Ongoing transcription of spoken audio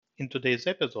In today's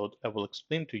episode, I will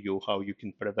explain to you how you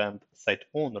can prevent site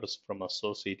owners from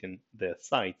associating their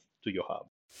sites to your hub.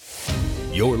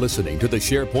 You're listening to the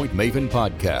SharePoint Maven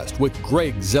podcast with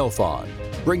Greg Zelfond,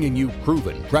 bringing you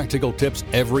proven practical tips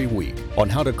every week on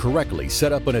how to correctly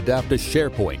set up and adapt to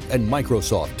SharePoint and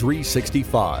Microsoft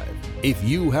 365. If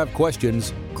you have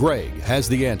questions, Greg has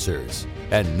the answers.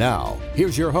 And now,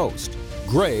 here's your host,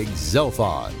 Greg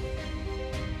Zelfond.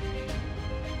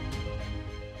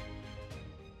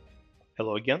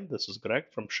 Hello again, this is Greg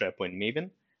from SharePoint Maven,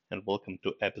 and welcome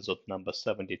to episode number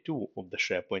 72 of the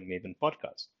SharePoint Maven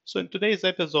podcast. So in today's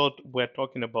episode, we're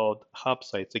talking about hub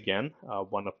sites again,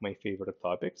 one of my favorite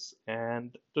topics.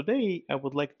 And today I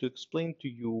would like to explain to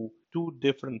you two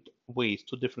different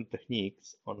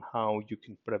techniques on how you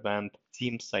can prevent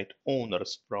team site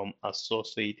owners from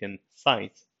associating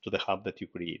sites to the hub that you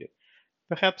created.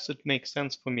 Perhaps it makes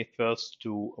sense for me first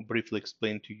to briefly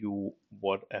explain to you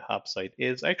what a hub site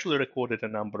is. I actually recorded a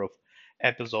number of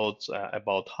episodes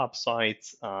about hub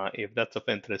sites. If that's of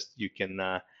interest, you can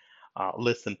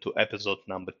listen to episode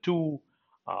number 2,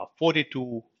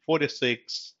 42,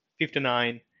 46,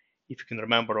 59. If you can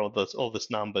remember all these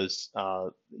numbers,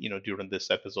 during these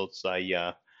episodes,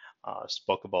 I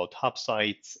spoke about hub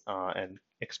sites and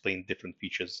explained different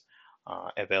features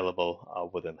available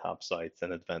within hub sites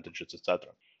and advantages, etc.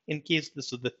 In case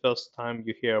this is the first time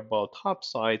you hear about hub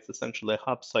sites, essentially a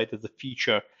hub site is a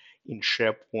feature in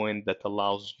SharePoint that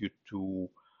allows you to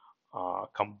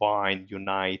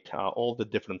unite all the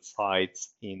different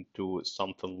sites into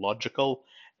something logical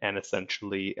and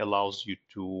essentially allows you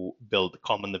to build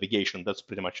common navigation. That's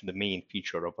pretty much the main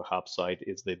feature of a hub site,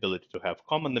 is the ability to have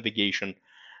common navigation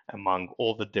among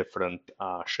all the different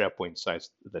SharePoint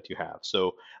sites that you have.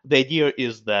 So the idea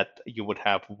is that you would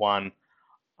have one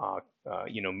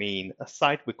main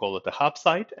site, we call it a hub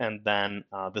site, and then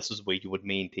this is where you would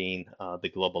maintain the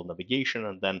global navigation,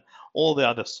 and then all the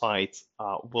other sites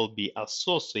will be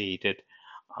associated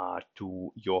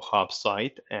to your hub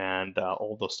site, and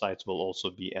all those sites will also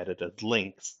be added as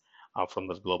links from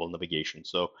this global navigation.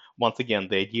 So once again,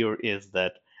 the idea is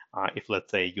that if, let's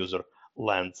say, a user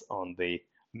lands on the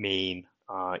main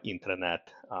intranet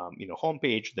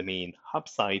homepage, the main hub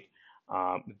site,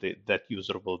 that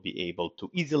user will be able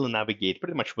to easily navigate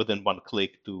pretty much within one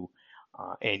click to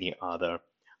any other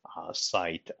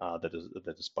site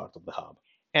that is part of the hub.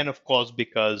 And of course,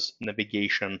 because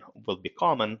navigation will be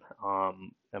common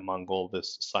among all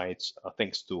these sites,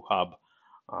 thanks to hub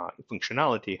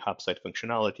functionality, hub site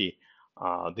functionality,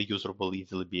 the user will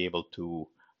easily be able to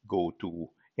go to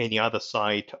any other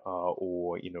site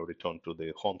or return to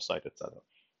the home site, etc.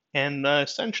 And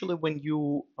essentially, when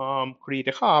you create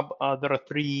a hub, there are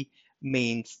three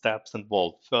main steps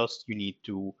involved. First, you need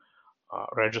to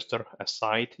register a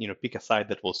site. Pick a site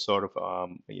that will serve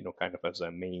kind of as a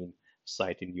main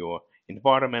site in your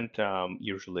environment.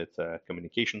 Usually, it's a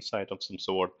communication site of some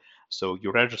sort. So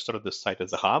you register the site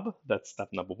as a hub. That's step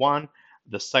number one.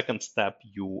 The second step,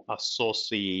 you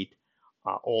associate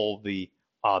all the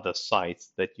other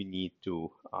sites that you need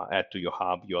to add to your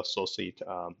hub. You associate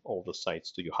all the sites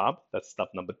to your hub. That's step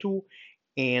number two.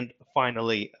 And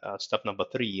finally, step number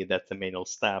three, that's the manual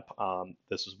step.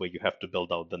 This is where you have to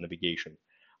build out the navigation.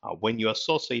 When you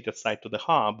associate a site to the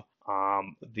hub,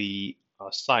 the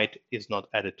site is not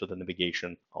added to the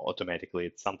navigation automatically.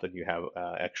 It's something you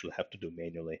actually have to do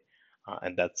manually.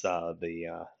 And that's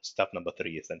the step number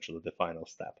three, essentially the final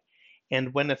step.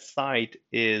 And when a site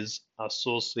is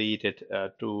associated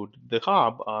to the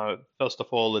hub, first of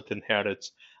all, it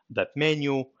inherits that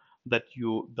menu that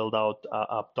you build out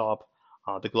up top,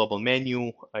 the global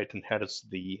menu. It inherits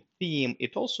the theme.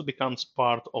 It also becomes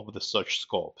part of the search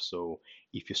scope. So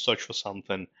if you search for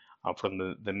something from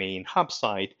the main hub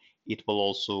site, it will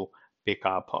also pick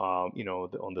up,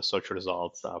 on the search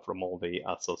results from all the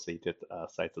associated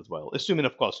sites as well, assuming,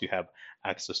 of course, you have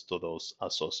access to those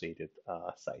associated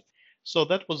sites. So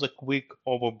that was a quick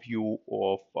overview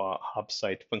of hub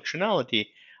site functionality.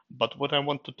 But what I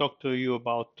want to talk to you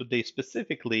about today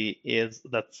specifically is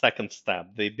that second step,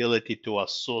 the ability to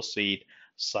associate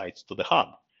sites to the hub.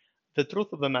 The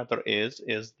truth of the matter is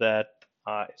that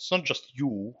it's not just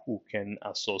you who can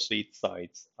associate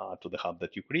sites to the hub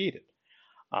that you created.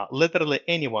 Literally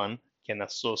anyone can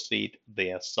associate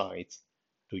their sites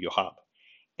to your hub.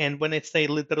 And when I say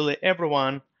literally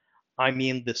everyone, I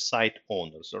mean the site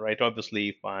owners, right? Obviously,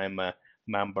 if I'm a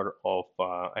member of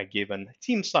a given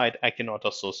team site, I cannot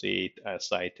associate a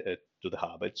site to the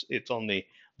hub. It's only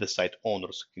the site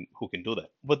owners who can do that.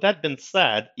 With that being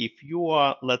said, if you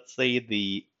are, let's say,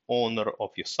 the owner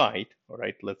of your site, all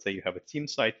right, let's say you have a team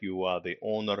site, you are the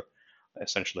owner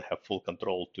essentially have full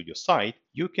control to your site,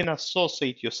 you can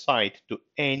associate your site to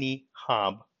any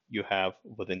hub you have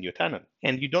within your tenant.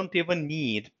 And you don't even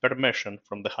need permission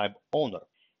from the hub owner.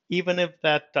 Even if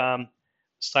that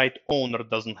site owner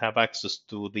doesn't have access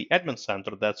to the admin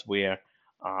center, that's where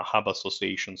hub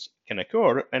associations can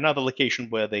occur. Another location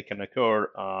where they can occur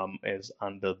is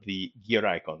under the gear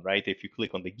icon, right? If you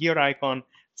click on the gear icon,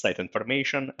 site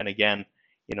information, and again,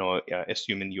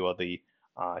 assuming you are the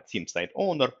team site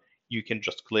owner, you can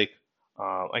just click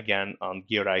again on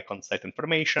gear icon site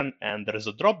information, and there is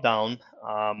a drop down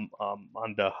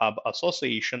under hub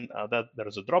association. That there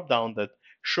is a drop down that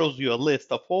shows you a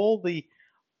list of all the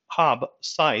hub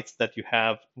sites that you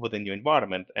have within your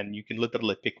environment, and you can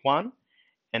literally pick one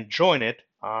and join it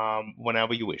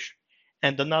whenever you wish.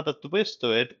 And another twist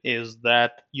to it is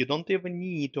that you don't even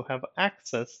need to have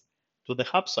access to the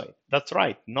hub site. That's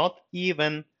right, not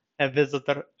even a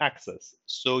visitor access.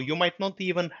 So you might not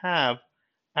even have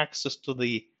access to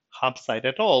the hub site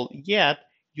at all, yet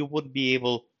you would be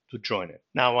able to join it.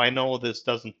 Now, I know this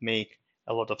doesn't make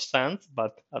a lot of sense,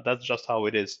 but that's just how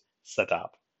it is set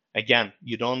up. Again,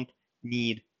 you don't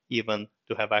need even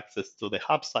to have access to the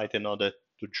hub site in order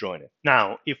to join it.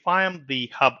 Now, if I am the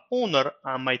hub owner,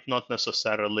 I might not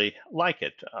necessarily like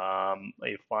it.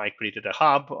 If I created a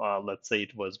hub, let's say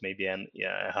it was maybe a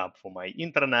hub for my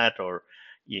intranet, or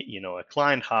a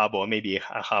client hub, or maybe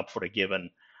a hub for a given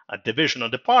division or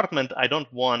department, I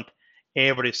don't want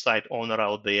every site owner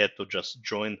out there to just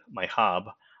join my hub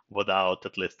without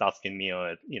at least asking me, or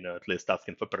at least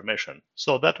asking for permission.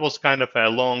 So that was kind of a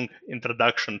long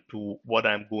introduction to what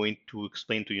I'm going to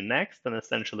explain to you next. And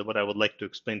essentially what I would like to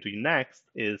explain to you next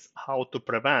is how to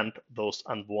prevent those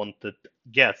unwanted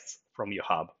guests from your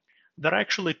hub. There are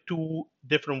actually two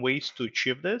different ways to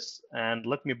achieve this, and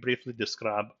let me briefly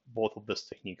describe both of these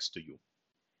techniques to you.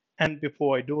 And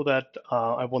before I do that,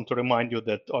 I want to remind you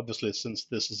that obviously, since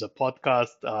this is a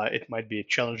podcast, it might be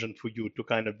challenging for you to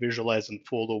kind of visualize and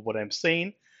follow what I'm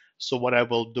saying. So what I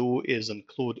will do is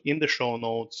include in the show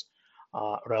notes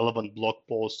relevant blog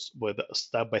posts with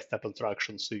step-by-step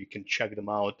instructions, so you can check them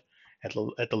out at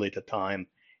a later time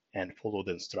and follow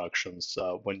the instructions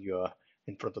when you're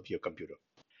in front of your computer.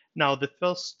 Now, the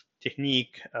first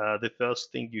technique, the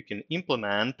first thing you can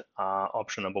implement,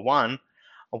 option number one,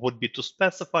 would be to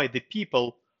specify the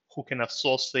people who can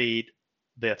associate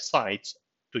their sites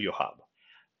to your hub.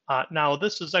 Now,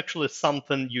 this is actually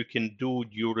something you can do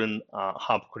during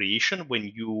hub creation.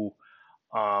 When you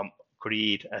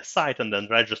create a site and then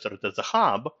register it as a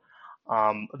hub,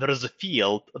 there is a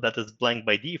field that is blank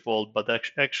by default, but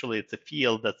actually it's a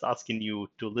field that's asking you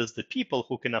to list the people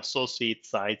who can associate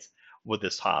sites with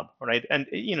this hub, right? And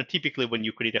typically when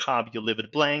you create a hub, you leave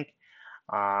it blank,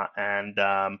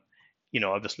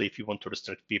 obviously, if you want to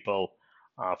restrict people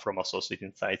from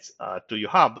associating sites to your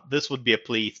hub, this would be a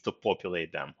place to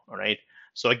populate them, all right?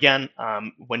 So again,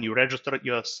 when you register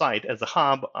your site as a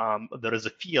hub, there is a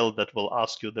field that will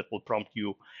ask you, that will prompt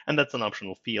you, and that's an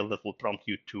optional field that will prompt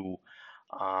you to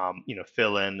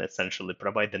fill in, essentially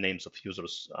provide the names of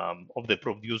users, of the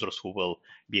approved users who will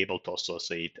be able to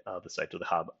associate the site to the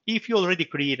hub. If you already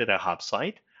created a hub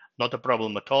site, not a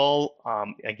problem at all.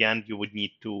 Again, you would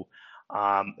need to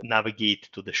navigate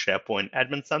to the SharePoint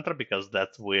Admin Center, because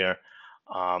that's where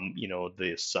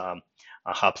this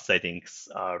hub settings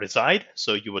reside.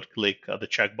 So you would click the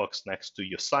checkbox next to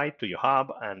your site, to your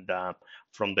hub, and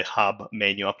from the hub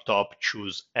menu up top,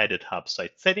 choose Edit Hub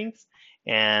Site Settings,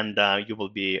 and you will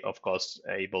be, of course,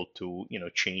 able to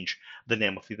change the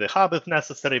name of the hub if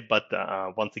necessary. But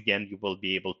once again, you will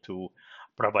be able to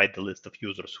provide the list of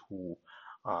users who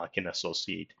can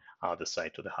associate the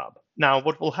site to the hub. Now,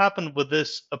 what will happen with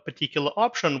this particular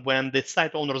option when the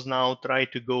site owners now try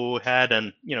to go ahead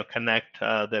and connect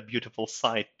their beautiful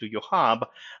site to your hub,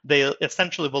 they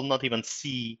essentially will not even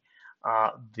see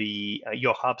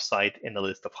your hub site in the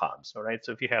list of hubs. All right.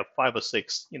 So if you have 5 or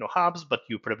 6 hubs, but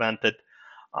you prevented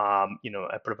your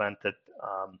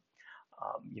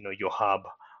hub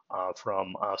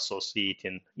from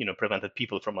associating, prevented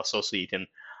people from associating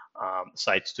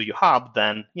sites to your hub,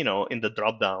 then in the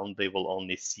drop down they will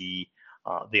only see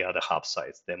the other hub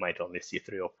sites. They might only see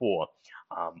 3 or 4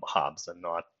 hubs and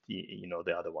not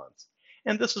the other ones.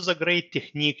 And this is a great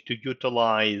technique to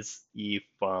utilize if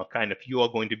you are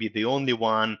going to be the only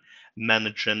one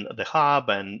managing the hub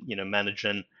and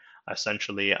managing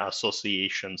essentially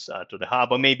associations to the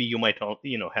hub, or maybe you might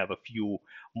have a few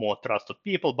more trusted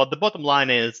people. But the bottom line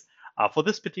is, for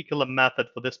this particular method,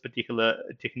 for this particular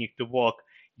technique to work,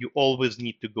 you always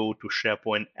need to go to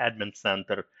SharePoint Admin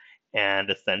Center and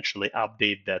essentially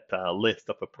update that list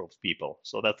of approved people.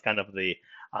 So that's kind of the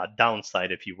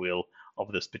downside, if you will,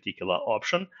 of this particular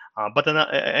option. But then,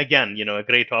 again, a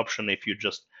great option if you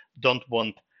just don't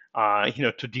want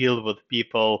to deal with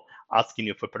people asking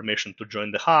you for permission to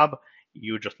join the hub.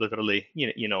 You just literally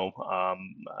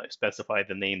specify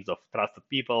the names of trusted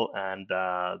people, and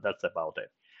that's about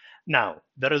it. Now,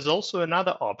 there is also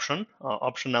another option,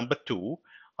 option number 2,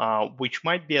 which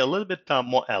might be a little bit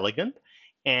more elegant,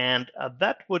 and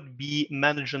that would be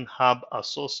managing hub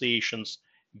associations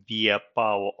via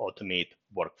Power Automate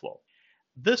workflow.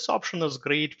 This option is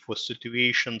great for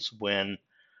situations when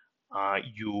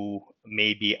you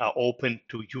maybe are open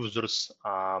to users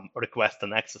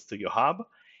requesting access to your hub.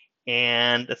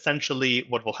 And essentially,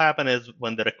 what will happen is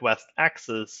when the request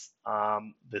access,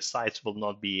 the sites will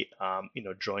not be,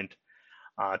 joined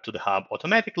to the hub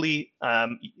automatically.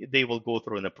 They will go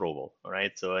through an approval,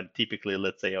 right? So, and typically,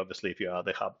 let's say, obviously, if you are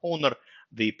the hub owner,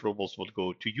 the approvals would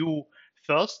go to you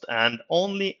first, and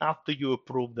only after you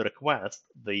approve the request,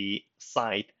 the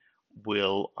site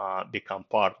will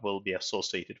be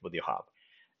associated with your hub.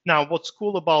 Now, what's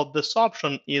cool about this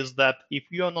option is that if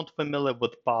you're not familiar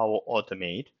with Power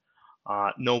Automate,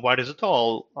 no worries at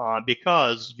all,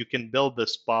 because you can build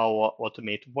this Power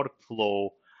Automate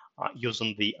workflow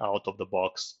using the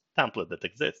out-of-the-box template that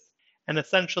exists. And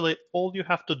essentially, all you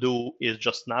have to do is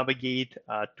just navigate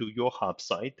to your hub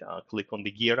site, click on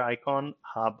the gear icon,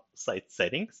 hub site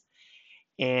settings.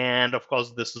 And of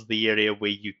course, this is the area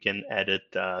where you can edit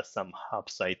some hub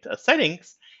site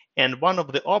settings. And one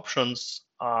of the options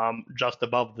just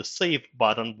above the Save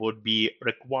button would be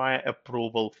require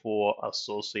approval for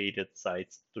associated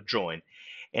sites to join.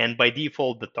 And by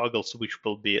default, the toggle switch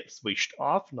will be switched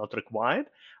off, not required.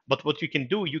 But what you can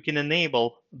do, you can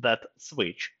enable that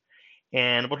switch.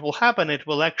 And what will happen, it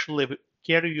will actually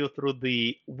carry you through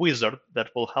the wizard that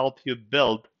will help you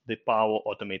build the Power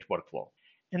Automate workflow.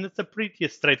 And it's a pretty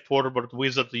straightforward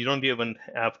wizard. You don't even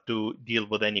have to deal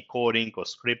with any coding or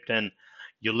scripting.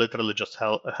 You literally just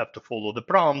have to follow the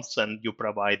prompts, and you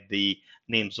provide the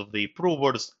names of the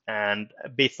approvers. And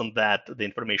based on that, the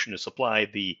information you supply,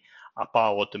 the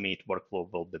Power Automate workflow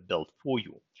will be built for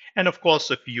you. And of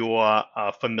course, if you are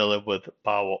familiar with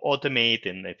Power Automate,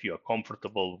 and if you are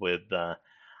comfortable with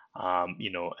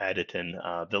editing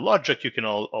the logic, you can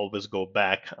always go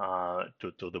back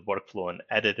to the workflow and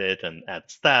edit it and add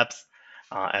steps,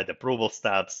 add approval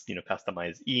steps,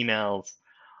 customize emails,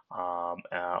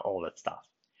 all that stuff.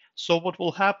 So what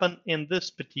will happen in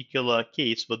this particular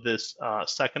case with this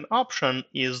second option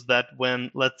is that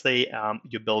when, let's say,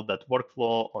 you build that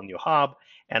workflow on your hub,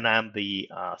 and I'm the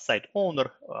site owner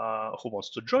who wants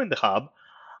to join the hub,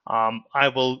 I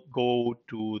will go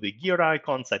to the gear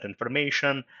icon, site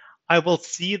information. I will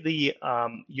see the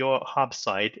your hub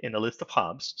site in a list of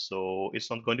hubs, so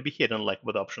it's not going to be hidden like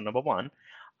with option number 1.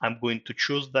 I'm going to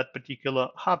choose that particular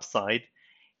hub site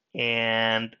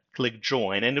and click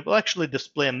join, and it will actually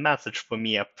display a message for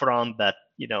me up front that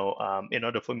in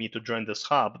order for me to join this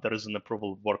hub, there is an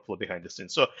approval workflow behind the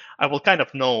scenes. So I will kind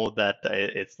of know that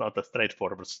it's not a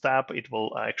straightforward step. It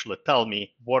will actually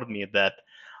warn me that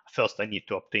first I need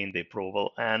to obtain the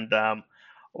approval, and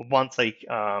once I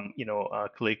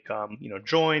click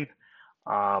join,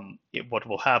 what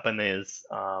will happen is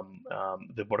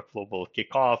the workflow will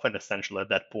kick off, and essentially at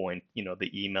that point,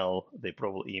 the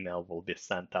approval email will be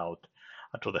sent out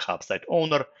to the hub site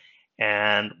owner.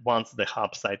 And once the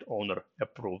hub site owner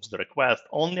approves the request,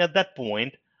 only at that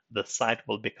point the site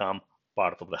will become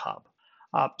part of the hub.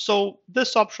 So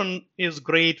this option is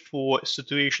great for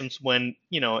situations when,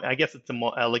 I guess it's a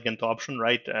more elegant option,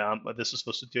 right? This is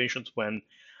for situations when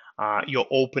you're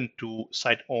open to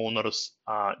site owners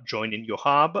joining your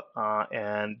hub,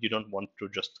 and you don't want to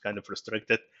just kind of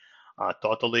restrict it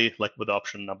totally, like with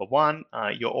option number 1.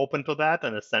 You're open to that,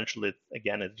 and essentially,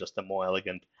 it's just a more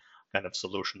elegant kind of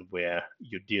solution where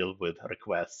you deal with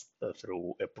requests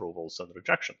through approvals and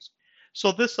rejections.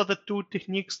 So these are the 2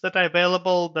 techniques that are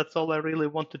available. That's all I really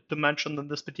wanted to mention in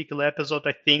this particular episode.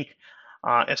 I think,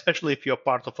 especially if you're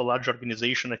part of a large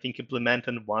organization, I think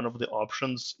implementing one of the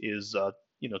options is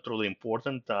truly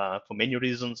important for many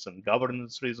reasons and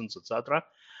governance reasons, etc.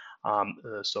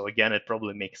 So again, it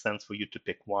probably makes sense for you to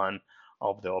pick one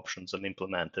of the options and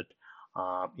implement it.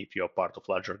 If you're part of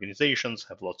large organizations,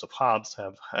 have lots of hubs,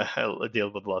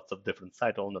 deal with lots of different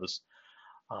site owners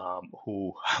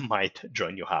who might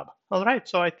join your hub. All right,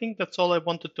 so I think that's all I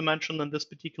wanted to mention in this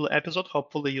particular episode.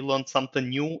 Hopefully you learned something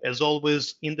new. As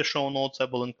always, in the show notes, I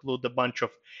will include a bunch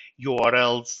of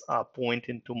URLs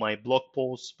pointing to my blog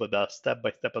posts with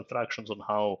step-by-step instructions on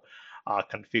how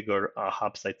configure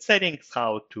hub site settings,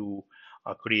 how to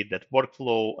create that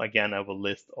workflow. Again, I will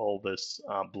list all this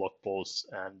blog posts,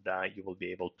 and you will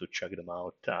be able to check them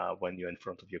out when you're in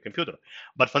front of your computer.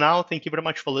 But for now, thank you very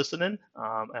much for listening,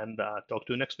 and talk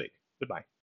to you next week. Goodbye.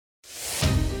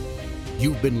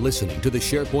 You've been listening to the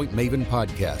SharePoint Maven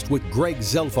podcast with Greg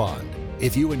Zelfond.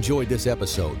 If you enjoyed this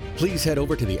episode, please head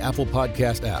over to the Apple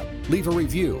Podcast app, leave a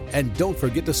review, and don't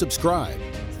forget to subscribe.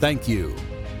 Thank you.